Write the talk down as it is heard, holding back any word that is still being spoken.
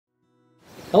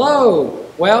Hello!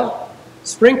 Well,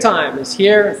 springtime is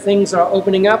here, things are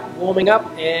opening up, warming up,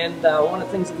 and one of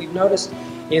the things that we've noticed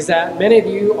is that many of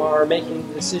you are making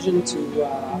the decision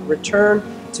to return,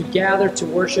 to gather, to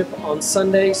worship on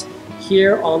Sundays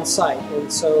here on site.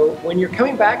 And so when you're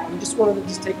coming back, we just wanted to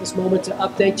just take this moment to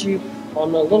update you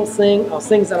on a little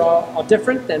things that are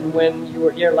different than when you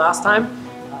were here last time.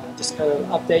 Just kind of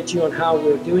update you on how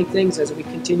we're doing things as we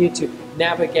continue to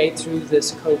navigate through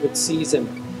this COVID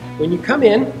season. When you come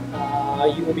in,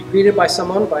 you will be greeted by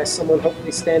someone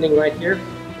hopefully standing right here,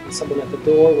 someone at the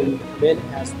door when you come in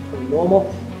as per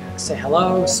normal. Say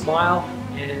hello, smile,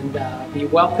 and be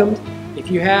welcomed.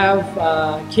 If you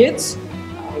have kids,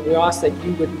 we ask that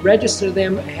you would register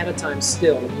them ahead of time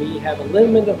still. We have a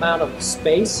limited amount of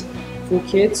space for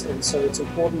kids, and so it's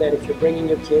important that if you're bringing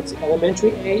your kids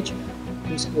elementary age,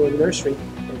 preschool and nursery,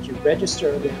 that you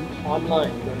register them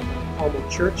online. Go to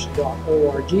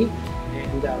carmelchurch.org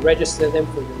and register them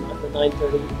for the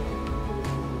 9:30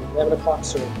 and 11 o'clock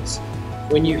service.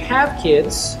 When you have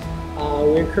kids,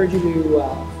 we encourage you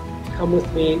to come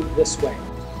with me this way.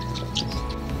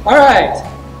 All right,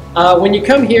 when you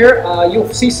come here, you'll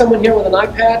see someone here with an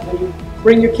iPad. When you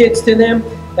bring your kids to them,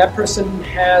 that person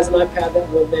has an iPad that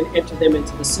will then enter them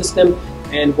into the system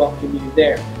and welcome you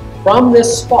there. From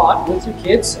this spot with your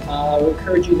kids, we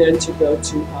encourage you then to go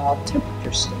to our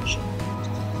temperature station.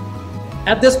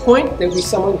 At this point, there will be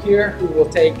someone here who will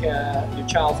take your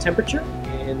child's temperature,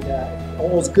 and if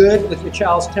all's good with your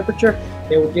child's temperature,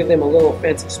 they will give them a little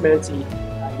fancy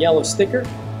yellow sticker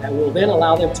that will then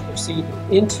allow them to proceed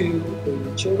into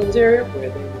the children's area, where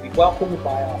they will be welcomed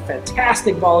by our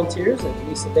fantastic volunteers, like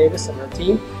Lisa Davis and her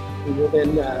team, who will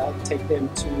then take them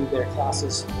to their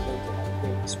classes and have a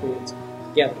great experience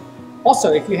together.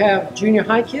 Also, if you have junior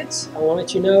high kids, I want to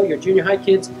let you know your junior high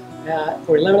kids,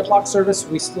 for 11 o'clock service,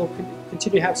 we still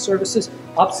continue to have services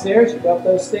upstairs. You go up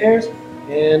those stairs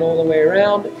and all the way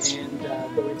around and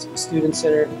go into the Student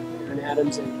Center. Aaron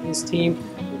Adams and his team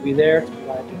will be there to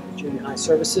provide the junior high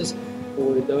services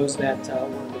for those that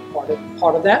want to be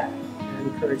part of that,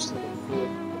 and encourage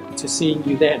them to seeing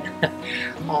you then.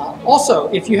 Also,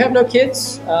 if you have no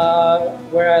kids,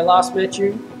 where I last met you,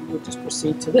 you would just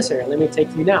proceed to this area. Let me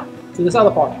take you now to this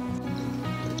other part.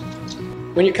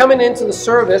 When you're coming into the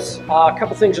service, a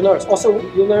couple things you'll notice. Also,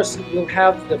 you'll notice you'll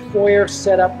have the foyer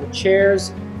set up with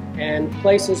chairs and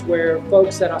places where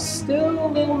folks that are still a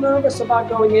little nervous about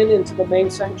going into the main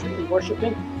sanctuary and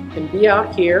worshiping can be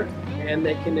out here, and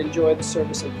they can enjoy the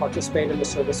service and participate in the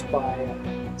service by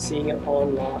seeing it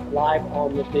live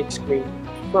on the big screen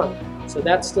in front. So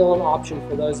that's still an option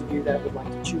for those of you that would like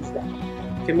to choose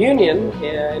that. Communion,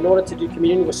 in order to do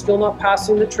communion, we're still not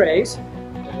passing the trays,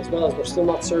 as well as we're still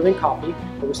not serving coffee,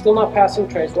 but we're still not passing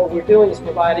trays. What we're doing is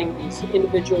providing these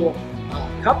individual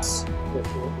cups with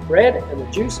the bread and the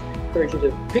juice. I encourage you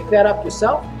to pick that up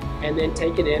yourself and then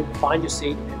take it in, find your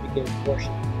seat, and begin to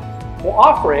worship. For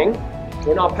offering,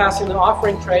 we're not passing the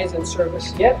offering trays in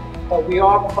service yet, but we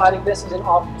are providing this as an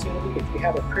opportunity. If you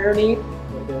have a prayer need,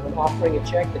 or there's an offering, a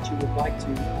check that you would like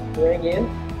to bring in,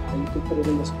 you can put it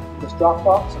in this drop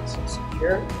box. It's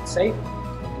secure and safe.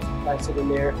 Place it in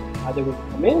there either when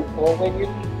you come in or when you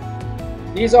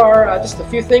leave. These are just a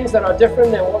few things that are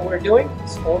different than what we're doing.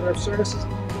 This order of service is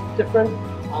different,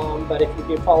 but if you've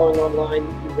been following online,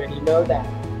 you already know that.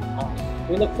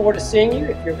 We look forward to seeing you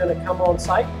if you're going to come on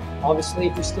site. Obviously,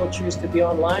 if you still choose to be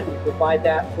online, we provide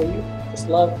that for you. Just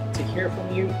love to hear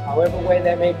from you, however way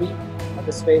that may be.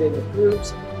 Participate in the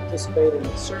groups, participate in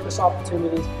the service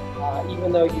opportunities.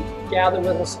 Even though you gather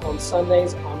with us on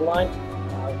Sundays online,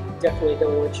 definitely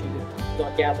don't want you to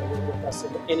not gather with us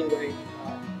in any way,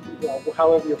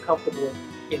 however you're comfortable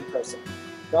in person.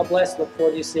 God bless. Look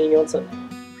forward to seeing you on Sunday.